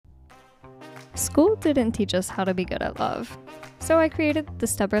School didn't teach us how to be good at love, so I created the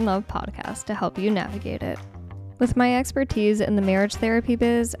Stubborn Love podcast to help you navigate it. With my expertise in the marriage therapy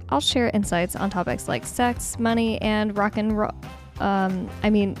biz, I'll share insights on topics like sex, money, and rock and roll.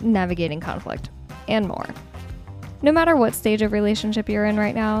 Navigating conflict, and more. No matter what stage of relationship you're in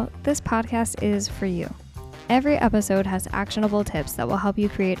right now, this podcast is for you. Every episode has actionable tips that will help you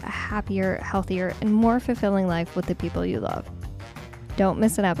create a happier, healthier, and more fulfilling life with the people you love. Don't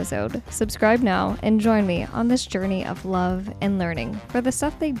miss an episode. Subscribe now and join me on this journey of love and learning for the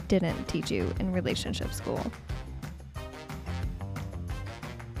stuff they didn't teach you in relationship school.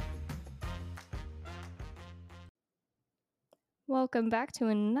 Welcome back to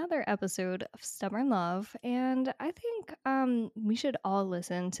another episode of Stubborn Love, and I think we should all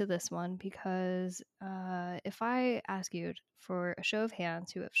listen to this one because if I ask you for a show of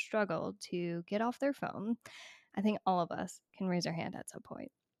hands who have struggled to get off their phone, I think all of us can raise our hand at some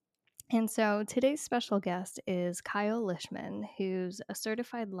point. And so today's special guest is Kyle Leishman, who's a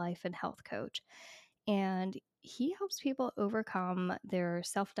certified life and health coach. And he helps people overcome their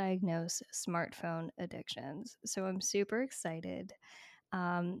self diagnosed smartphone addictions. So I'm super excited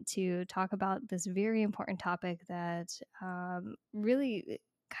to talk about this very important topic that really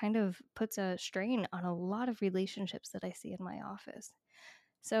kind of puts a strain on a lot of relationships that I see in my office.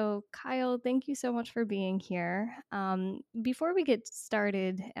 So, Kyle, thank you so much for being here. Before we get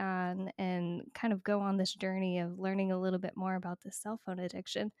started and kind of go on this journey of learning a little bit more about the cell phone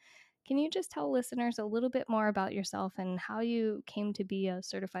addiction, can you just tell listeners a little bit more about yourself and how you came to be a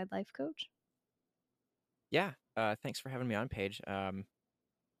certified life coach? Yeah, thanks for having me on, Paige.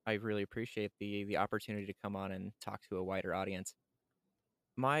 I really appreciate the opportunity to come on and talk to a wider audience.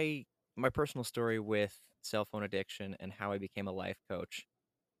 My my personal story with cell phone addiction and how I became a life coach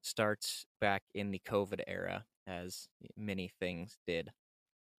starts back in the COVID era, as many things did.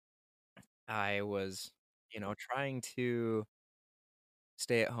 I was, trying to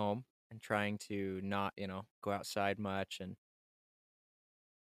stay at home and trying to not, go outside much and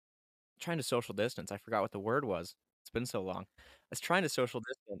trying to social distance. I forgot what the word was. It's been so long. I was trying to social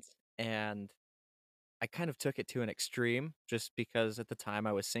distance and I kind of took it to an extreme just because at the time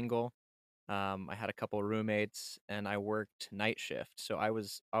I was single. I had a couple roommates and I worked night shift. So I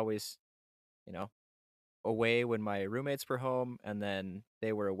was always, you know, away when my roommates were home and then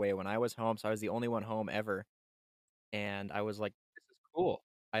they were away when I was home. So I was the only one home ever. And I was like, this is cool.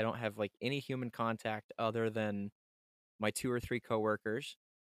 I don't have like any human contact other than my two or three coworkers.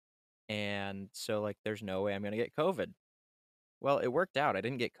 And so like there's no way I'm gonna get COVID. Well, it worked out. I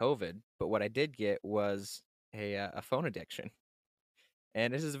didn't get COVID, but what I did get was a phone addiction.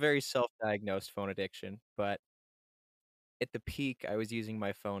 And this is a very self-diagnosed phone addiction, but at the peak, I was using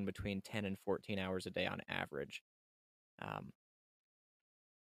my phone between 10 and 14 hours a day on average. Um,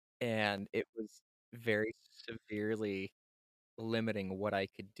 and it was very severely limiting what I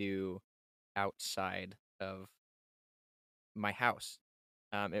could do outside of my house.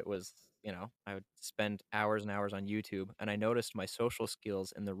 It was, I would spend hours and hours on YouTube, and I noticed my social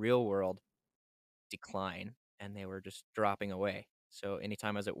skills in the real world decline, and they were just dropping away. So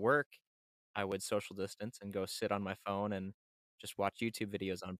anytime I was at work, I would social distance and go sit on my phone and just watch YouTube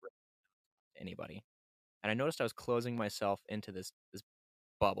videos on anybody. And I noticed I was closing myself into this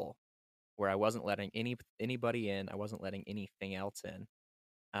bubble where I wasn't letting anybody in. I wasn't letting anything else in.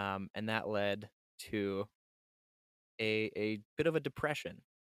 And that led to a bit of a depression.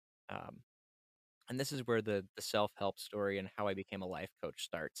 Um, and this is where the self help story and how I became a life coach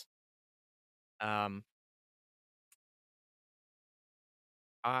starts. Um,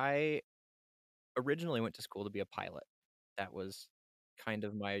 I originally went to school to be a pilot. That was kind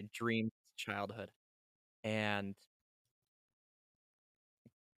of my dream childhood. And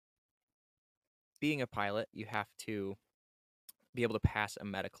being a pilot, you have to be able to pass a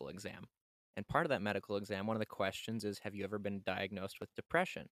medical exam. And part of that medical exam, one of the questions is, have you ever been diagnosed with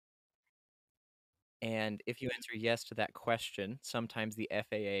depression? And if you answer yes to that question, sometimes the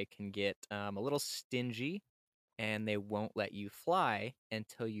FAA can get a little stingy and they won't let you fly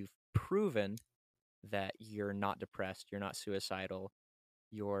until you've proven that you're not depressed, you're not suicidal,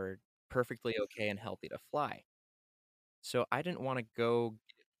 you're perfectly okay and healthy to fly. So I didn't want to go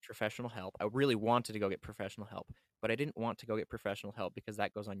get professional help. I really wanted to go get professional help, but I didn't want to go get professional help because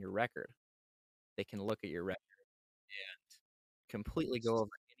that goes on your record. They can look at your record and completely go over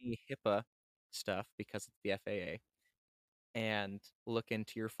any HIPAA stuff because it's the FAA and look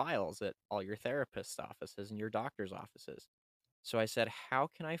into your files at all your therapist's offices and your doctor's offices. So I said, how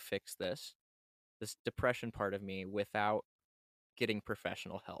can I fix this depression part of me without getting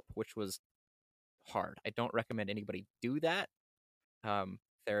professional help, which was hard. I don't recommend anybody do that.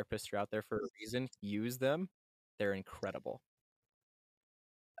 therapists are out there for a reason. Use them. They're incredible.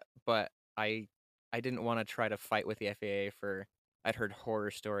 But I I didn't wanna try to fight with the FAA for I'd heard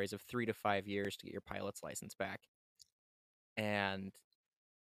horror stories of 3 to 5 years to get your pilot's license back, and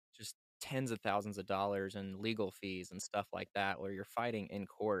just tens of thousands of dollars in legal fees and stuff like that, where you're fighting in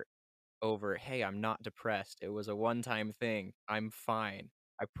court over, "Hey, I'm not depressed. It was a one-time thing. I'm fine.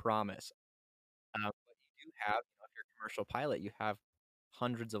 I promise." But you do have, if you're a commercial pilot, you have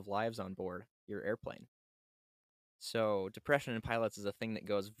hundreds of lives on board your airplane. So depression in pilots is a thing that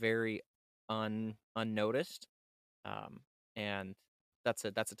goes very unnoticed, um, and that's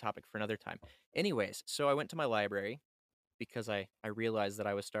a topic for another time. Anyways, so I went to my library because I realized that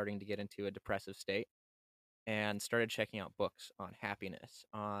I was starting to get into a depressive state and started checking out books on happiness,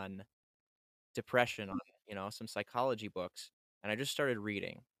 on depression, on, some psychology books, and I just started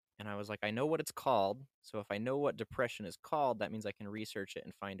reading. And I was like, I know what it's called, so if I know what depression is called, that means I can research it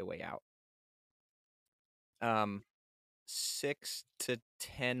and find a way out. Um, 6 to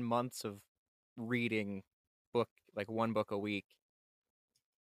 10 months of reading book like 1 book a week,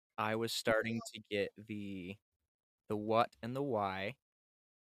 I was starting to get the what and the why,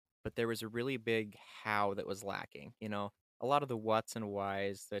 but there was a really big how that was lacking, A lot of the whats and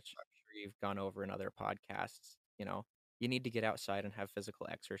whys that I'm sure you've gone over in other podcasts, you need to get outside and have physical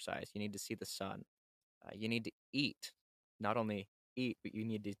exercise. You need to see the sun. You need to eat. Not only eat, but you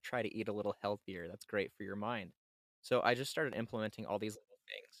need to try to eat a little healthier. That's great for your mind. So I just started implementing all these little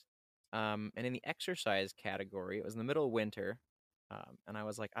things. And in the exercise category, it was in the middle of winter, and I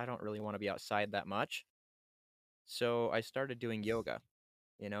was like, I don't really want to be outside that much. So I started doing yoga.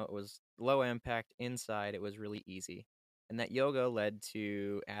 It was low impact inside, it was really easy. And that yoga led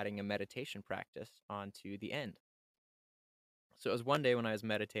to adding a meditation practice onto the end. So it was one day when I was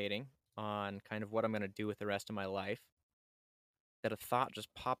meditating on kind of what I'm going to do with the rest of my life that a thought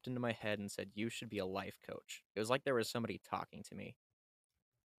just popped into my head and said, "You should be a life coach." It was like there was somebody talking to me.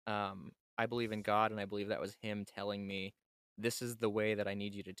 I believe in God, and I believe that was Him telling me, "This is the way that I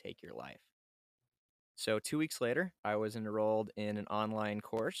need you to take your life." So 2 weeks later, I was enrolled in an online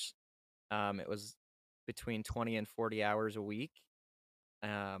course. It was between 20 and 40 hours a week,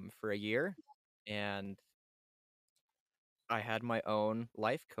 for a year, and I had my own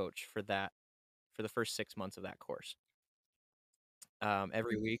life coach for the first 6 months of that course.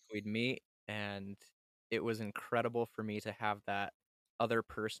 Every week we'd meet, and it was incredible for me to have that other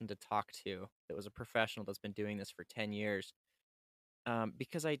person to talk to that was a professional that's been doing this for 10 years.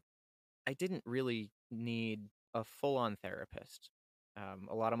 Because I didn't really need a full-on therapist.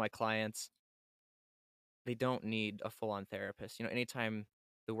 A lot of my clients, they don't need a full-on therapist. Anytime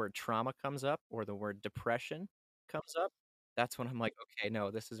the word trauma comes up or the word depression comes up, that's when I'm like, okay,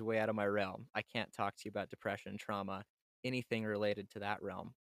 no, this is way out of my realm. I can't talk to you about depression, trauma, anything related to that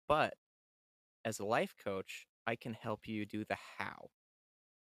realm. But as a life coach, I can help you do the how.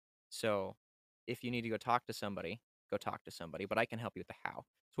 So if you need to go talk to somebody, but I can help you with the how.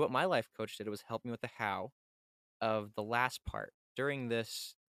 So what my life coach did was help me with the how of the last part. During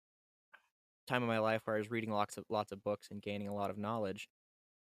this time of my life where I was reading lots of books and gaining a lot of knowledge,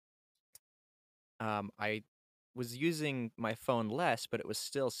 I was using my phone less, but it was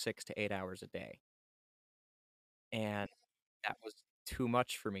still 6 to 8 hours a day. And that was too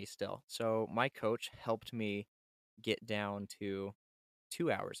much for me still. So my coach helped me get down to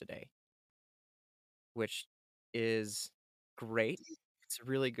 2 hours a day, which is great. It's a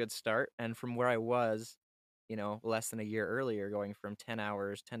really good start. And from where I was, less than a year earlier, going from 10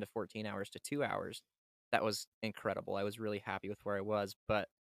 hours, 10 to 14 hours to 2 hours, that was incredible. I was really happy with where I was, but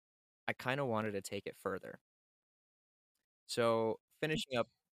I kind of wanted to take it further. So finishing up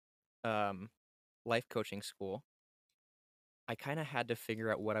um, life coaching school, I kind of had to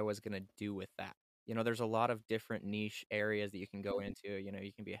figure out what I was going to do with that. There's a lot of different niche areas that you can go into.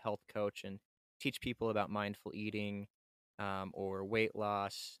 You can be a health coach and teach people about mindful eating, or weight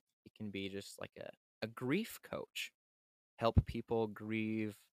loss. It can be just like a grief coach, help people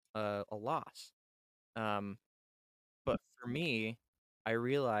grieve a loss. Um, but for me, I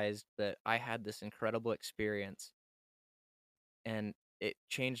realized that I had this incredible experience and it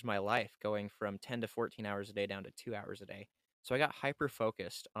changed my life going from 10 to 14 hours a day down to 2 hours a day. So I got hyper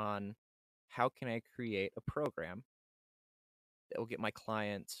focused on how can I create a program that will get my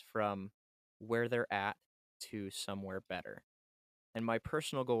clients from where they're at to somewhere better. And my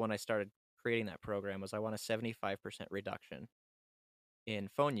personal goal when I started creating that program was I want a 75% reduction in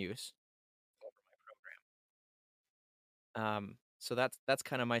phone use over my program. So that's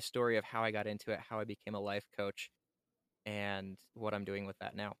kind of my story of how I got into it, how I became a life coach, and what I'm doing with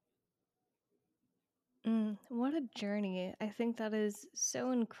that now. What a journey. I think that is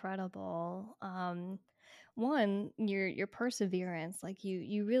so incredible. One, your perseverance, like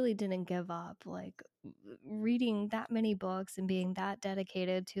you really didn't give up. Like reading that many books and being that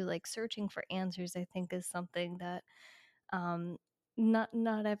dedicated to like searching for answers, I think is something that um not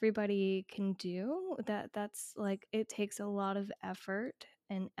everybody can do. That's like it takes a lot of effort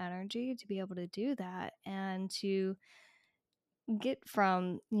and energy to be able to do that and to get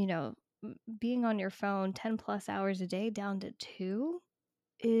from, being on your phone 10 plus hours a day down to 2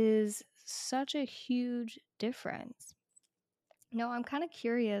 is such a huge difference. Now, I'm kind of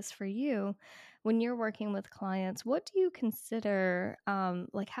curious for you when you're working with clients, what do you consider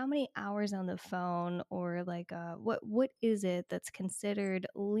like how many hours on the phone or like what is it that's considered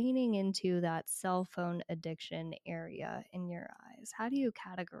leaning into that cell phone addiction area in your eyes? How do you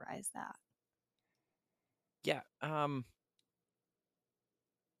categorize that? Yeah,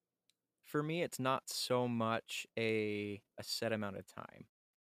 for me, it's not so much a set amount of time.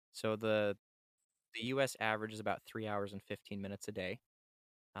 So the US average is about 3 hours and 15 minutes a day,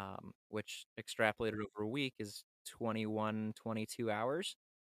 which extrapolated over a week is 21, 22 hours.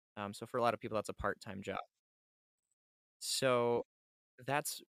 So for a lot of people, that's a part-time job. So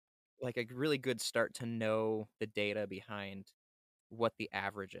that's like a really good start to know the data behind what the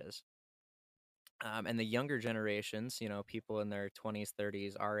average is. And the younger generations, people in their 20s,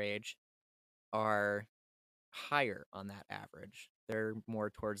 30s, our age, are higher on that average. They're more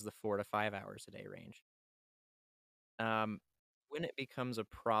towards the 4 to 5 hours a day range. Um, when it becomes a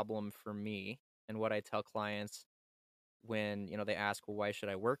problem for me, and what I tell clients when, they ask, "Well, why should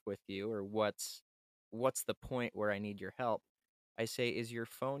I work with you?" or "What's the point where I need your help?" I say, "Is your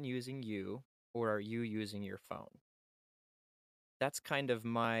phone using you, or are you using your phone?" That's kind of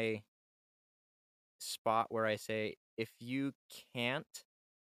my spot where I say, if you can't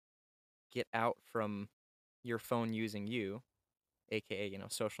get out from your phone using you, AKA,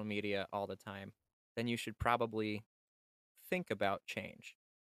 social media all the time, then you should probably think about change.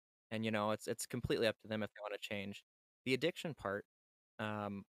 And, it's completely up to them if they wanna change. The addiction part,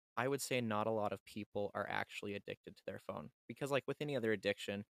 um, I would say not a lot of people are actually addicted to their phone because, like with any other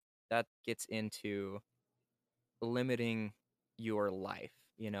addiction, that gets into limiting your life,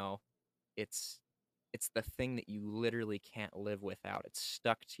 It's it's the thing that you literally can't live without. It's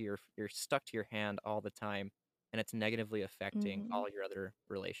stuck to you're stuck to your hand all the time, and it's negatively affecting Mhm. all your other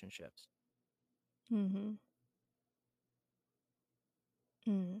relationships. Mhm.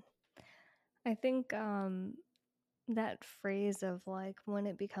 Mm. I think that phrase of like when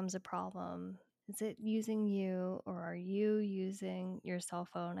it becomes a problem, is it using you or are you using your cell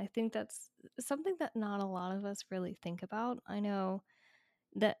phone? I think that's something that not a lot of us really think about. I know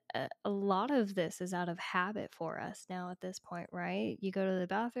that a lot of this is out of habit for us now at this point, right? You go to the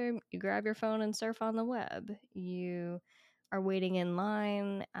bathroom, you grab your phone and surf on the web. You are waiting in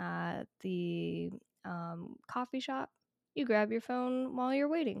line at the coffee shop. You grab your phone while you're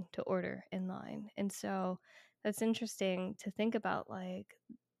waiting to order in line. And so that's interesting to think about like,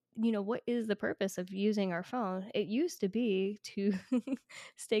 what is the purpose of using our phone? It used to be to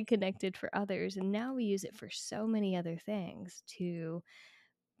stay connected for others. And now we use it for so many other things to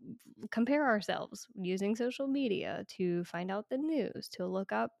compare ourselves using social media to find out the news, to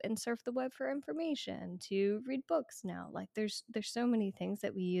look up and surf the web for information, to read books now. Like there's so many things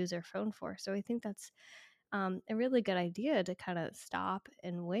that we use our phone for. So I think that's a really good idea to kind of stop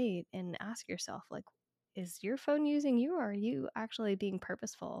and wait and ask yourself, like, is your phone using you, or are you actually being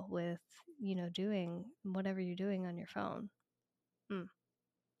purposeful with, doing whatever you're doing on your phone? Mm.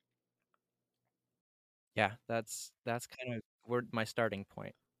 Yeah, that's kind of where my starting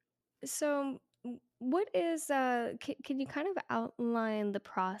point. So, what is can you kind of outline the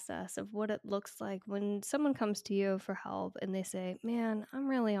process of what it looks like when someone comes to you for help and they say, "Man, I'm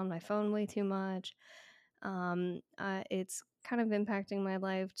really on my phone way too much. It's kind of impacting my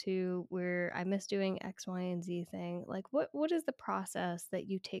life to where I miss doing X, Y, and Z thing." Like, what is the process that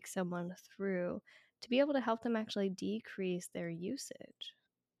you take someone through to be able to help them actually decrease their usage?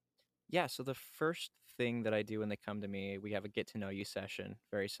 Yeah, so the first thing that I do when they come to me, we have a get to know you session,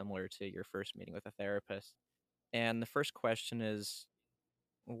 very similar to your first meeting with a therapist. And the first question is,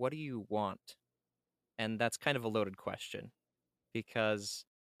 what do you want? And that's kind of a loaded question because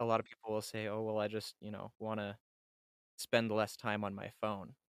a lot of people will say, "Oh, well, I just, want to spend less time on my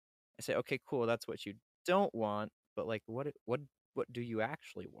phone." I say, "Okay, cool. That's what you don't want, but like what do you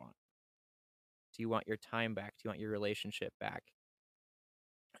actually want? Do you want your time back? Do you want your relationship back?"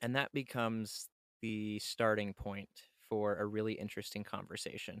 And that becomes the starting point for a really interesting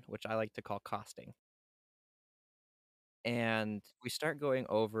conversation, which I like to call costing. and we start going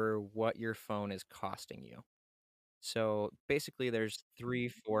over what your phone is costing you. So basically, there's three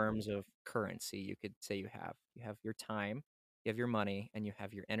forms of currency you could say you have. You have your time, you have your money, and you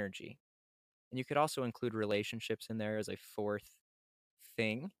have your energy. And you could also include relationships in there as a fourth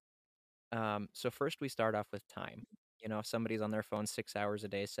thing. So first, we start off with time. If somebody's on their phone 6 hours a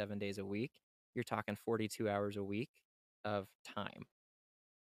day, 7 days a week, you're talking 42 hours a week of time.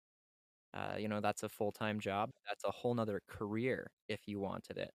 That's a full time job. That's a whole nother career if you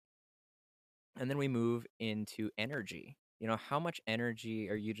wanted it. And then we move into energy. How much energy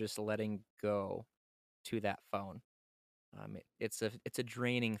are you just letting go to that phone? It's a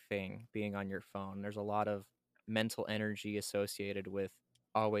draining thing being on your phone. There's a lot of mental energy associated with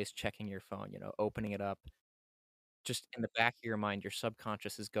always checking your phone, opening it up. Just in the back of your mind, your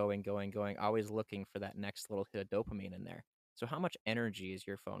subconscious is going, going, going, always looking for that next little hit of dopamine in there. So how much energy is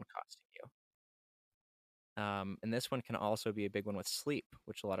your phone costing you? And this one can also be a big one with sleep,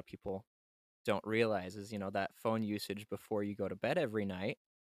 which a lot of people don't realize is, that phone usage before you go to bed every night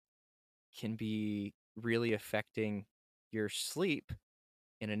can be really affecting your sleep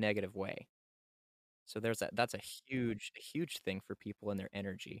in a negative way. So that's a huge thing for people and their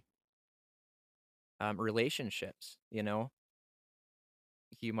energy. Relationships,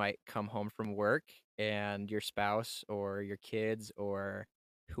 you might come home from work and your spouse or your kids or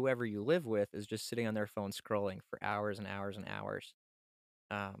whoever you live with is just sitting on their phone scrolling for hours and hours and hours.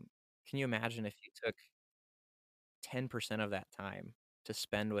 Um, can you imagine if you took 10% of that time to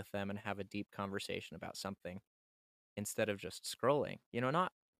spend with them and have a deep conversation about something instead of just scrolling?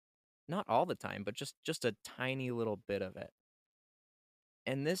 Not all the time, but just a tiny little bit of it.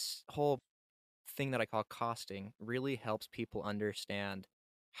 And this whole thing that I call costing really helps people understand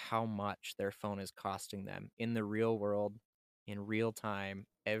how much their phone is costing them in the real world, in real time,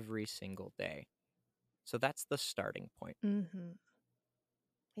 every single day. So that's the starting point. Mhm.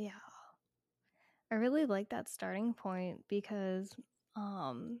 Yeah. I really like that starting point because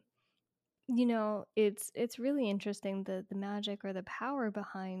um it's really interesting the magic or the power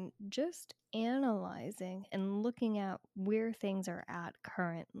behind just analyzing and looking at where things are at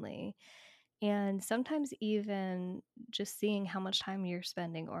currently. And sometimes even just seeing how much time you're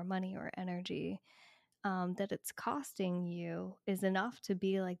spending or money or energy that it's costing you is enough to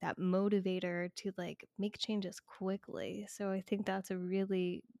be like that motivator to like make changes quickly. So I think that's a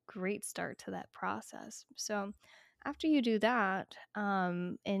really great start to that process. So after you do that,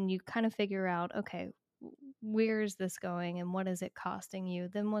 and you kind of figure out, okay, where is this going and what is it costing you?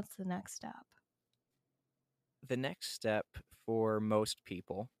 Then what's the next step? The next step for most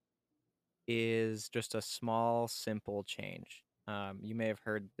people is just a small, simple change. You may have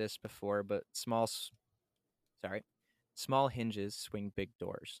heard this before, but sorry, small hinges swing big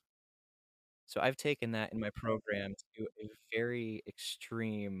doors. So I've taken that in my program to a very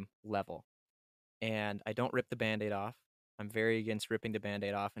extreme level. And I don't rip the Band-Aid off. I'm very against ripping the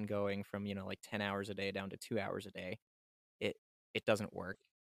Band-Aid off and going from, like 10 hours a day down to 2 hours a day. It it doesn't work.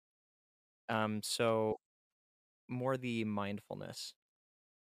 So more the mindfulness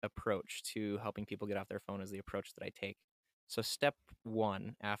approach to helping people get off their phone is the approach that I take. So step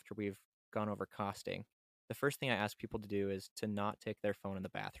 1 after we've gone over costing, the first thing I ask people to do is to not take their phone in the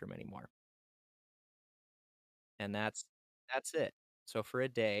bathroom anymore. And that's it. So for a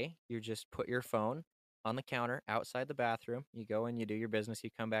day, you just put your phone on the counter outside the bathroom. You go in, you do your business, you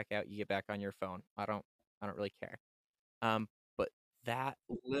come back out, you get back on your phone. I don't really care. Um, but that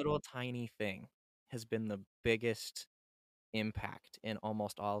little tiny thing has been the biggest impact in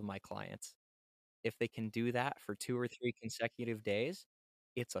almost all of my clients. If they can do that for 2 or 3 consecutive days,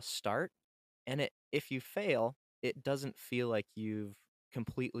 it's a start. And if you fail, it doesn't feel like you've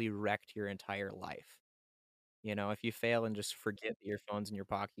completely wrecked your entire life. If you fail and just forget that your phone's in your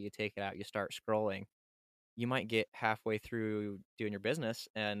pocket, you take it out, you start scrolling, you might get halfway through doing your business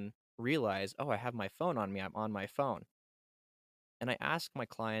and realize, "Oh, I have my phone on me. I'm on my phone." And I ask my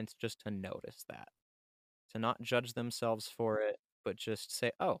clients just to notice that, to not judge themselves for it, but just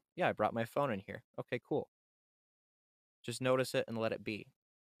say, "Oh, yeah, I brought my phone in here. Okay, cool." Just notice it and let it be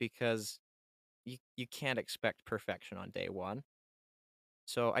because you can't expect perfection on day 1.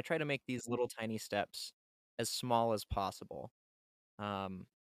 So I try to make these little tiny steps as small as possible. Um,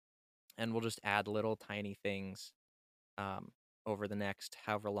 and we'll just add little tiny things um, over the next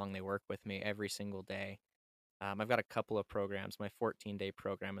however long they work with me every single day. I've got a couple of programs. My 14-day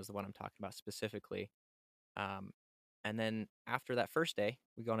program is the one I'm talking about specifically. Um, and then after that first day,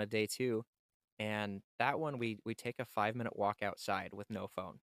 we go on a day 2, and that one we take a 5-minute walk outside with no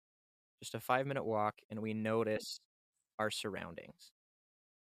phone. Just a 5-minute walk, and we notice our surroundings.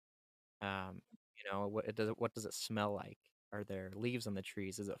 Um, What does it smell like? Are there leaves on the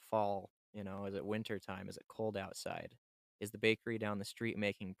trees? Is it fall? Is it winter time? Is it cold outside? Is the bakery down the street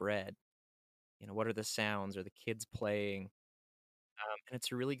making bread? What are the sounds? Are the kids playing? And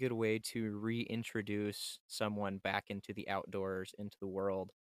it's a really good way to reintroduce someone back into the outdoors, into the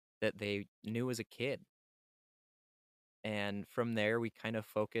world that they knew as a kid. And from there, we kind of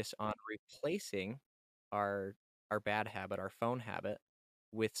focus on replacing our our bad habit, our phone habit,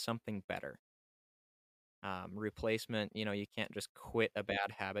 with something better. Replacement, you can't just quit a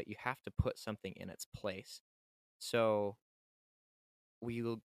bad habit. You have to put something in its place. So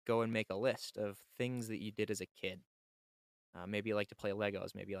we'll go and make a list of things that you did as a kid. Maybe you like to play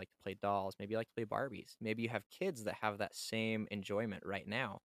Legos. Maybe you like to play dolls. Maybe you like to play Barbies. Maybe you have kids that have that same enjoyment right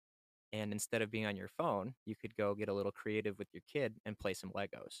now. And instead of being on your phone, you could go get a little creative with your kid and play some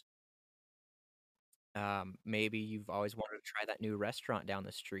Legos. Maybe you've always wanted to try that new restaurant down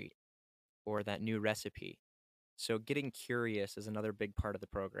the street or that new recipe. So getting curious is another big part of the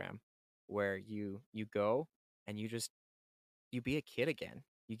program where you go and you be a kid again.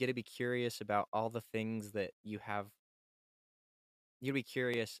 You get to be curious about all the things that you have. You be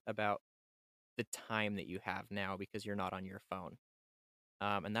curious about the time that you have now because you're not on your phone.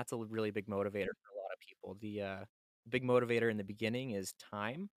 And that's a really big motivator for a lot of people. The big motivator in the beginning is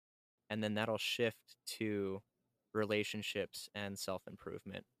time, and then that'll shift to relationships and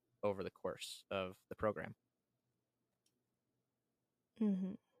self-improvement over the course of the program.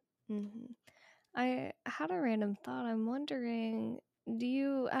 Mhm. Mhm. I had a random thought. I'm wondering, do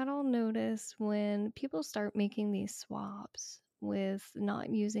you at all notice when people start making these swaps with not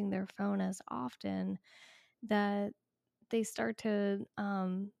using their phone as often that they start to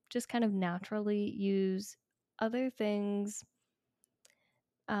just kind of naturally use other things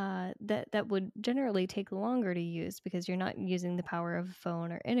that would generally take longer to use because you're not using the power of a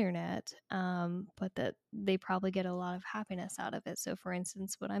phone or internet, but that they probably get a lot of happiness out of it. So, for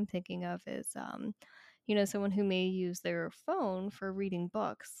instance, what I'm thinking of is, someone who may use their phone for reading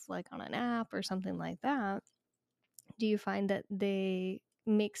books, like on an app or something like that. Do you find that they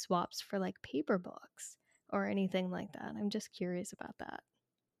make swaps for like paper books or anything like that? I'm just curious about that.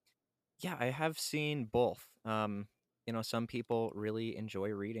 Yeah, I have seen both. Some people really enjoy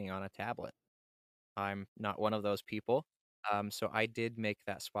reading on a tablet. I'm not one of those people. So I did make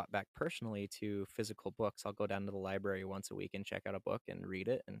that swap back personally to physical books. I'll go down to the library once a week and check out a book and read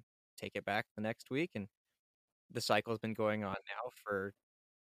it and take it back the next week. And the cycle's been going on now for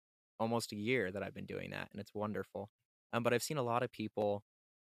almost a year that I've been doing that, and it's wonderful. But I've seen a lot of people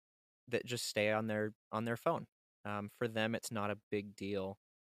that just stay on their phone. For them, it's not a big deal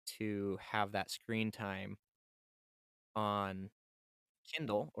to have that screen time on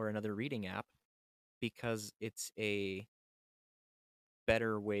Kindle or another reading app because it's a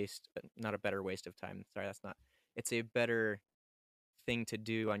better waste, not a better waste of time. Sorry, that's not. It's a better thing to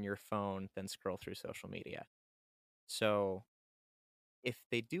do on your phone than scroll through social media. So if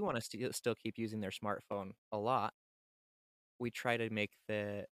they do want to still keep using their smartphone a lot, we try to make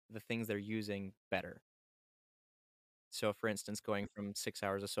the things they're using better. So, for instance, going from 6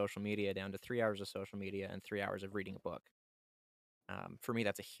 hours of social media down to 3 hours of social media and 3 hours of reading a book. For me,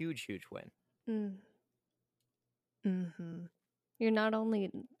 that's a huge, huge win. Mm. Hmm. You're not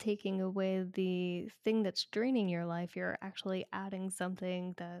only taking away the thing that's draining your life, you're actually adding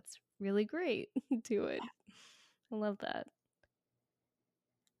something that's really great to it. I love that.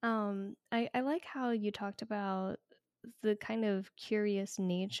 I like how you talked about the kind of curious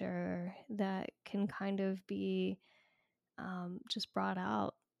nature that can kind of be just brought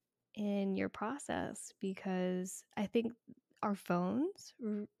out in your process because I think our phones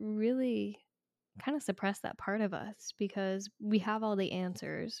really kind of suppress that part of us because we have all the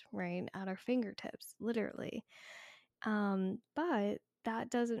answers right at our fingertips, literally. But that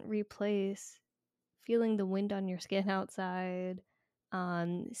doesn't replace feeling the wind on your skin outside,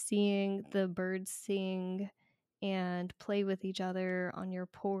 seeing the birds sing and play with each other on your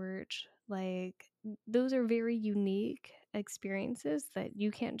porch. Like, those are very unique experiences that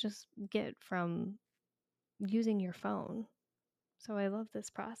you can't just get from using your phone. So I love this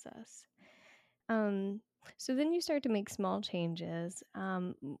process. Um, so then you start to make small changes.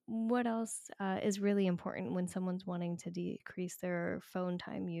 What else is really important when someone's wanting to decrease their phone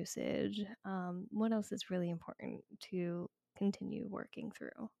time usage? What else is really important to continue working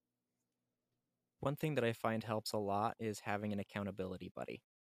through? One thing that I find helps a lot is having an accountability buddy.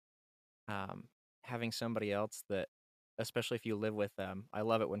 Um, Having somebody else that, especially if you live with them, I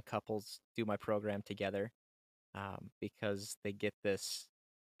love it when couples do my program together because they get this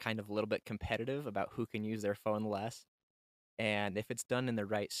kind of a little bit competitive about who can use their phone less. And if it's done in the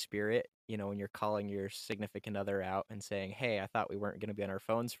right spirit, when you're calling your significant other out and saying, "Hey, I thought we weren't gonna be on our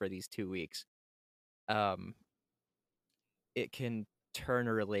phones for these 2 weeks," um, it can turn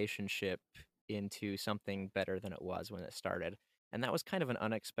a relationship into something better than it was when it started. And that was kind of an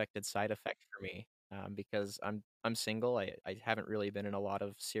unexpected side effect for me, because I'm single. I haven't really been in a lot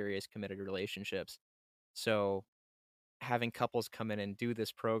of serious committed relationships. So having couples come in and do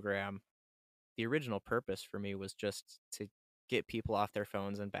this program, the original purpose for me was just to get people off their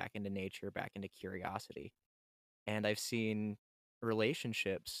phones and back into nature, back into curiosity. And I've seen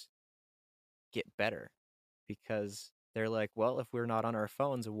relationships get better because they're like, well, if we're not on our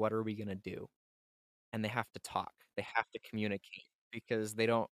phones, what are we going to do? And they have to talk. They have to communicate because they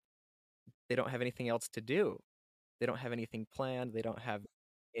don't have anything else to do. They don't have anything planned. They don't have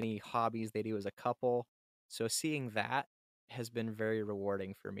any hobbies they do as a couple. So seeing that has been very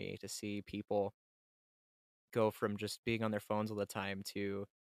rewarding for me to see people go from just being on their phones all the time to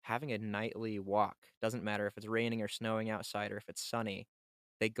having a nightly walk. Doesn't matter if it's raining or snowing outside or if it's sunny.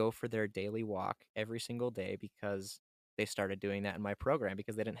 They go for their daily walk every single day because they started doing that in my program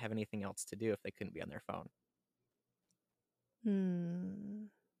because they didn't have anything else to do if they couldn't be on their phone. Hmm.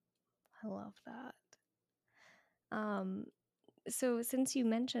 I love that. Um, so since you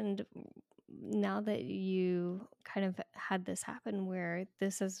mentioned now that you kind of had this happen where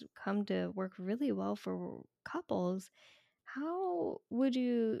this has come to work really well for couples, how would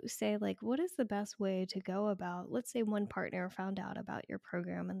you say, like, what is the best way to go about, let's say one partner found out about your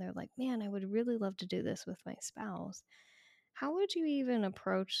program and they're like, man, I would really love to do this with my spouse. How would you even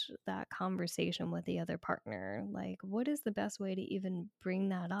approach that conversation with the other partner? Like, what is the best way to even bring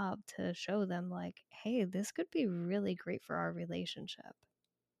that up to show them, like, hey, this could be really great for our relationship?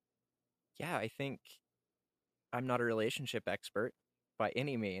 Yeah, I think I'm not a relationship expert by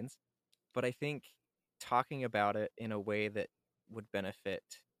any means, but I think talking about it in a way that would benefit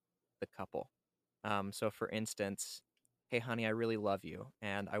the couple. So for instance, hey honey, I really love you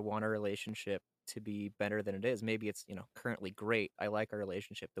and I want our relationship to be better than it is. Maybe it's, currently great. I like our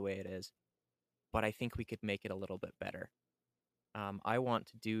relationship the way it is, but I think we could make it a little bit better. I want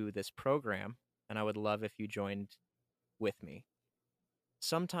to do this program and I would love if you joined with me.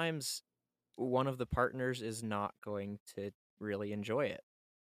 Sometimes one of the partners is not going to really enjoy it.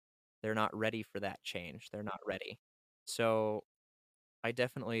 They're not ready for that change. They're not ready. So I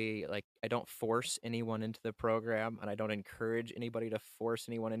definitely I don't force anyone into the program and I don't encourage anybody to force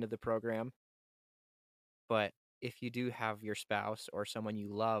anyone into the program. But if you do have your spouse or someone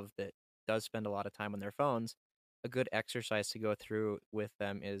you love that does spend a lot of time on their phones, a good exercise to go through with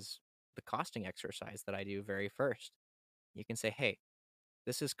them is the costing exercise that I do very first. You can say, hey,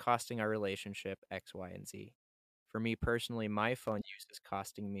 this is costing our relationship X, Y, and Z. For me personally, my phone use is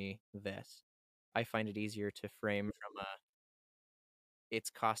costing me this. I find it easier to frame from a it's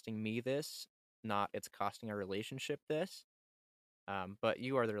costing me this, not it's costing our relationship this. But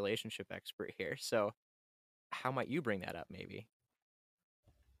you are the relationship expert here. So how might you bring that up maybe?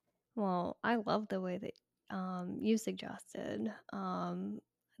 Well, I love the way that you suggested.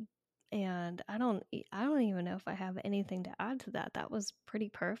 And I don't even know if I have anything to add to that. That was pretty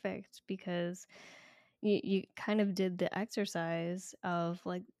perfect because you kind of did the exercise of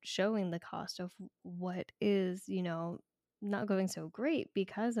like showing the cost of what is, not going so great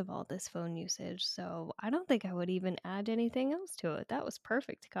because of all this phone usage. So I don't think I would even add anything else to it. That was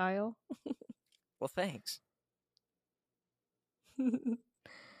perfect, Kyle. Well, thanks.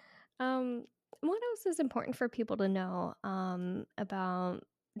 Um, what else is important for people to know about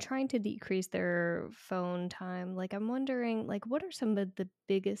trying to decrease their phone time? Like, I'm wondering, like, what are some of the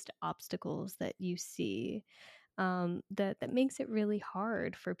biggest obstacles that you see that makes it really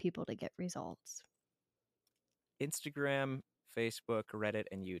hard for people to get results? Instagram, Facebook, Reddit,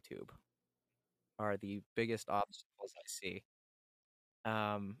 and YouTube are the biggest obstacles I see.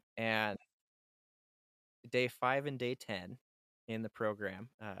 And day 5 and day 10 in the program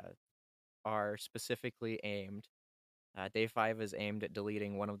are specifically aimed. Day 5 is aimed at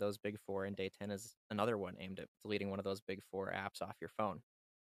deleting one of those big four, and day 10 is another one aimed at deleting one of those big four apps off your phone,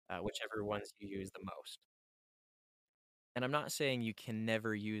 whichever ones you use the most. And I'm not saying you can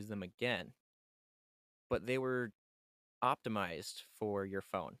never use them again, but they were optimized for your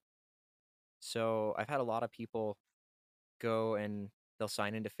phone. So I've had a lot of people go and they'll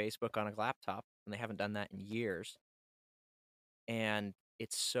sign into Facebook on a laptop, and they haven't done that in years. And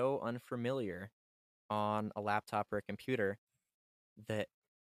it's so unfamiliar on a laptop or a computer that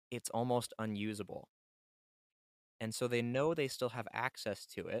it's almost unusable. And so they know they still have access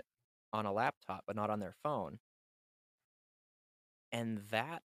to it on a laptop, but not on their phone. And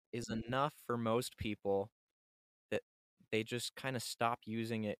that is enough for most people that they just kinda stop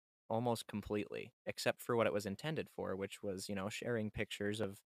using it almost completely, except for what it was intended for, which was, sharing pictures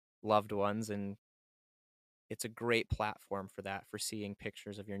of loved ones, and it's a great platform for that, for seeing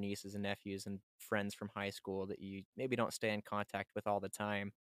pictures of your nieces and nephews and friends from high school that you maybe don't stay in contact with all the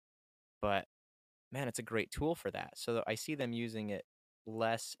time, but, man, it's a great tool for that, so I see them using it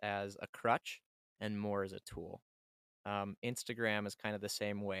less as a crutch and more as a tool. Instagram is kind of the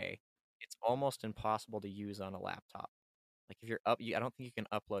same way. It's almost impossible to use on a laptop. Like, if you're up you I don't think you can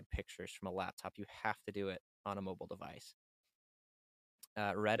upload pictures from a laptop, you have to do it on a mobile device.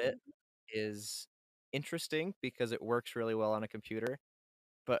 Reddit is interesting because it works really well on a computer,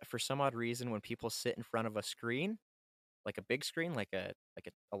 but for some odd reason, when people sit in front of a screen, like a big screen, like a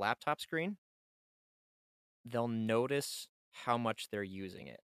laptop screen, they'll notice how much they're using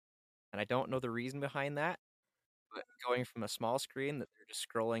it, and I don't know the reason behind that, but going from a small screen that they're just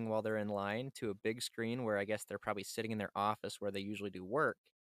scrolling while they're in line to a big screen where I guess they're probably sitting in their office where they usually do work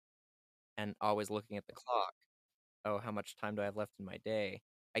and always looking at the clock. "Oh, how much time do I have left in my day?"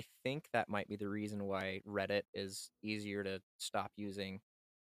 I think that might be the reason why Reddit is easier to stop using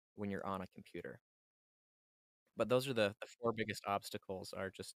when you're on a computer. But those are the 4 biggest obstacles are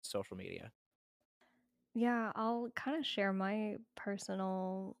just social media. Yeah, I'll kind of share my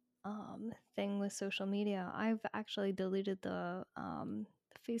personal thing with social media. I've actually deleted the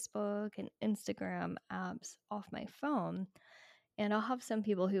Facebook and Instagram apps off my phone, and I'll have some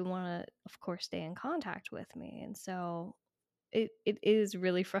people who want to, of course, stay in contact with me, and so it is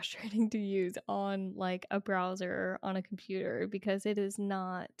really frustrating to use on like a browser or on a computer because it is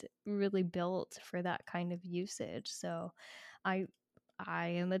not really built for that kind of usage. So I I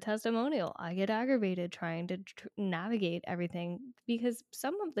am a testimonial. I get aggravated trying to navigate everything because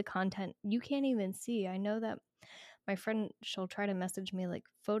some of the content you can't even see. I know that my friend, she'll try to message me like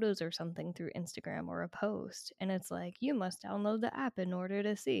photos or something through Instagram or a post, and it's like, you must download the app in order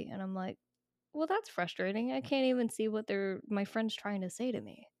to see. And I'm like, well, that's frustrating. I can't even see what my friend's trying to say to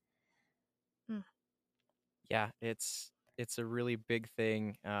me. Mm. Yeah, it's a really big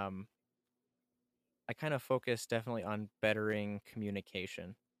thing. I kind of focus definitely on bettering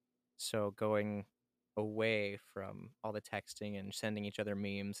communication. So going away from all the texting and sending each other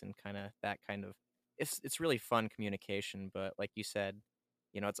memes and kinda that kind of it's really fun communication, but like you said,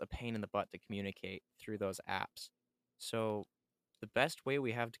 it's a pain in the butt to communicate through those apps. So, the best way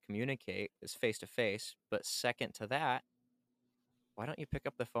we have to communicate is face to face, but second to that, why don't you pick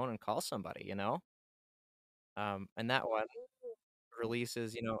up the phone and call somebody, you know? And that one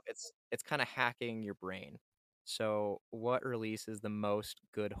releases, it's kinda hacking your brain. So, what releases the most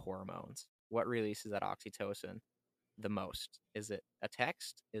good hormones? What releases that oxytocin the most? Is it a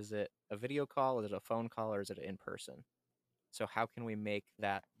text? Is it a video call? Is it a phone call? Or is it in person? So how can we make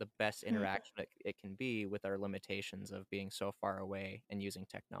that the best Hmm. interaction it can be with our limitations of being so far away and using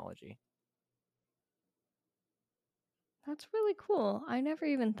technology? That's really cool. I never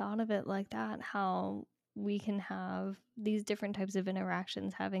even thought of it like that, how we can have these different types of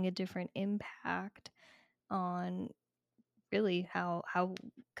interactions having a different impact on really how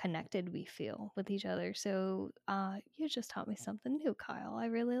connected we feel with each other. So you just taught me something new, Kyle. I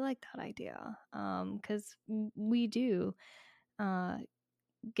really like that idea because we do uh,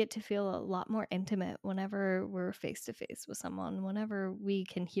 get to feel a lot more intimate whenever we're face to face with someone, whenever we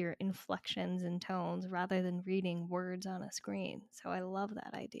can hear inflections and tones rather than reading words on a screen. So I love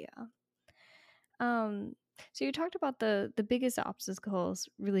that idea. Um, so you talked about the biggest obstacles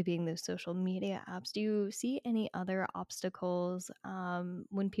really being those social media apps. Do you see any other obstacles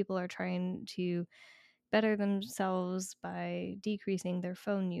when people are trying to better themselves by decreasing their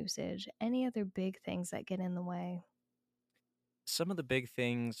phone usage? Any other big things that get in the way? Some of the big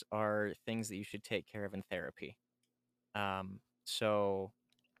things are things that you should take care of in therapy. So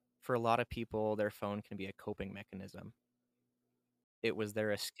for a lot of people, their phone can be a coping mechanism. It was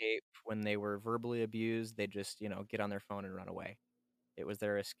their escape when they were verbally abused. They just, get on their phone and run away. It was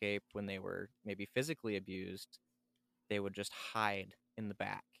their escape when they were maybe physically abused. They would just hide in the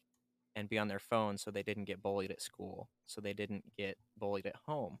back and be on their phone so they didn't get bullied at school, so they didn't get bullied at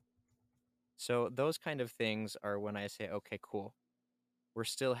home. So those kind of things are when I say, okay, cool. We're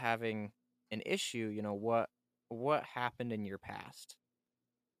still having an issue, what happened in your past?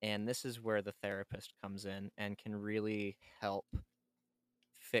 And this is where the therapist comes in and can really help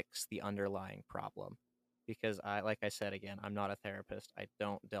fix the underlying problem. Because like I said again, I'm not a therapist. I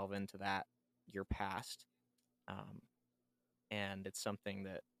don't delve into that, your past. Um, and it's something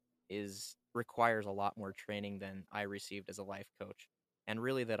that is requires a lot more training than I received as a life coach, and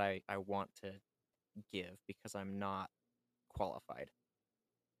really that I want to give because I'm not qualified.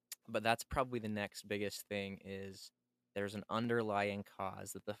 But that's probably the next biggest thing is there's an underlying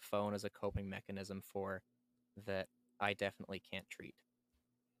cause that the phone is a coping mechanism for that I definitely can't treat.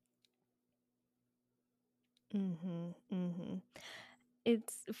 Mhm, mhm.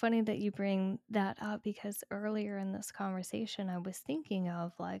 It's funny that you bring that up because earlier in this conversation I was thinking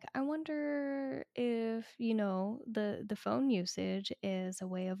of like I wonder if, the phone usage is a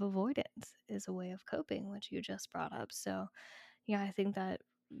way of avoidance, is a way of coping, which you just brought up. So, yeah, I think that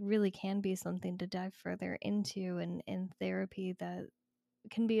really can be something to dive further into and in therapy that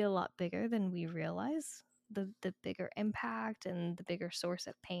can be a lot bigger than we realize. The bigger impact and the bigger source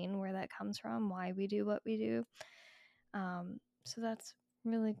of pain where that comes from, why we do what we do. So that's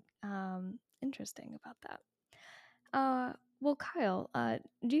really interesting about that. Well, Kyle,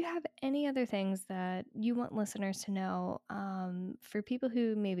 do you have any other things that you want listeners to know for people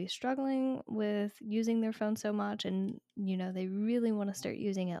who may be struggling with using their phone so much and, they really want to start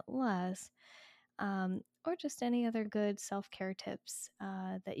using it less? Or just any other good self care tips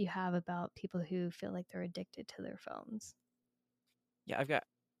that you have about people who feel like they're addicted to their phones? Yeah, I've got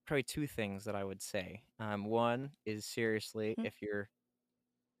probably two things that I would say. One is seriously, Mhm. if you're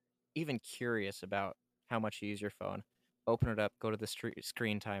even curious about how much you use your phone, open it up, go to the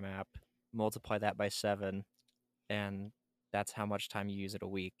screen time app, multiply that by 7, and that's how much time you use it a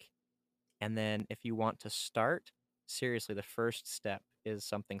week. And then if you want to start, seriously, the first step is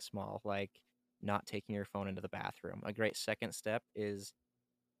something small, like not taking your phone into the bathroom. A great second step is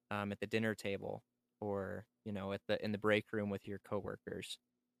at the dinner table or, at the in the break room with your coworkers,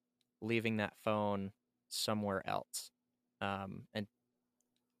 leaving that phone somewhere else. And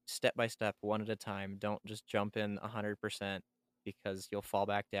step by step, one at a time. Don't just jump in 100% because you'll fall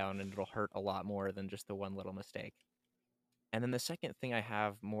back down and it'll hurt a lot more than just the one little mistake. And then the second thing I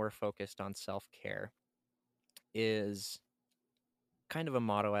have more focused on self-care is kind of a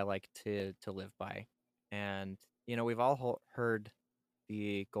motto I like to live by. And we've all heard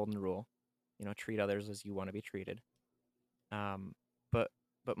the golden rule, treat others as you want to be treated. Um, but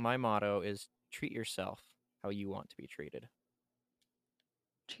but my motto is treat yourself how you want to be treated.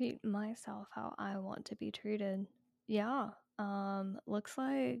 Treat myself how I want to be treated. Yeah. Looks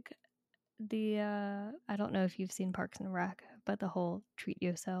like I don't know if you've seen Parks and Rec, but the whole treat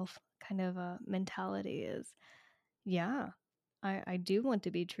yourself kind of mentality is, yeah, I do want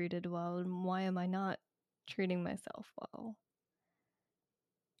to be treated well, and why am I not treating myself well?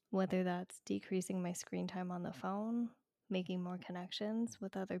 Whether that's decreasing my screen time on the phone, making more connections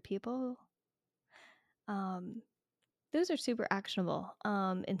with other people. Um, those are super actionable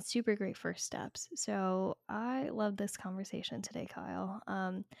and super great first steps. So I love this conversation today, Kyle.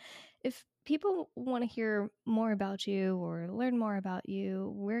 If people want to hear more about you or learn more about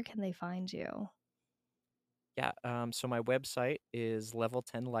you, where can they find you? Yeah, so my website is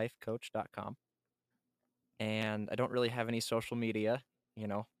level10lifecoach.com, and I don't really have any social media, you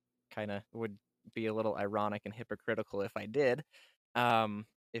know, kinda would be a little ironic and hypocritical if I did.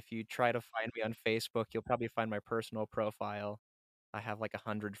 If you try to find me on Facebook, you'll probably find my personal profile. I have, like,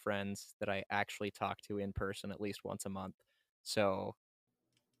 100 friends that I actually talk to in person at least once a month, so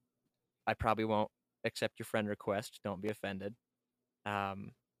I probably won't accept your friend request, don't be offended.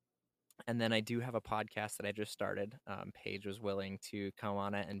 Um And then I do have a podcast that I just started. Paige was willing to come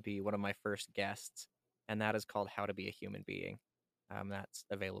on it and be one of my first guests, and that is called How to Be a Human Being. That's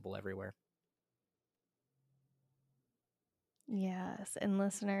available everywhere. Yes, and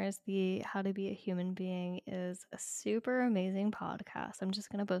listeners, the How to Be a Human Being is a super amazing podcast. I'm just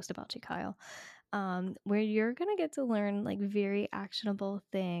going to boast about you, Kyle, where you're going to get to learn like very actionable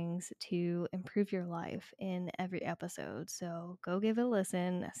things to improve your life in every episode. So go give it a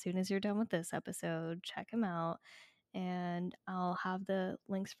listen as soon as you're done with this episode. Check him out, and I'll have the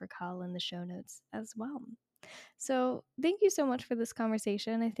links for Kyle in the show notes as well. So, thank you so much for this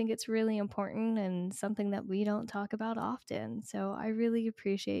conversation. I think it's really important and something that we don't talk about often. So, I really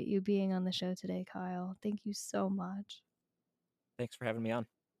appreciate you being on the show today, Kyle. Thank you so much. Thanks for having me on.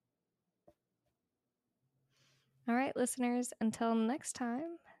 All right, listeners, until next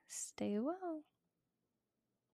time, stay well.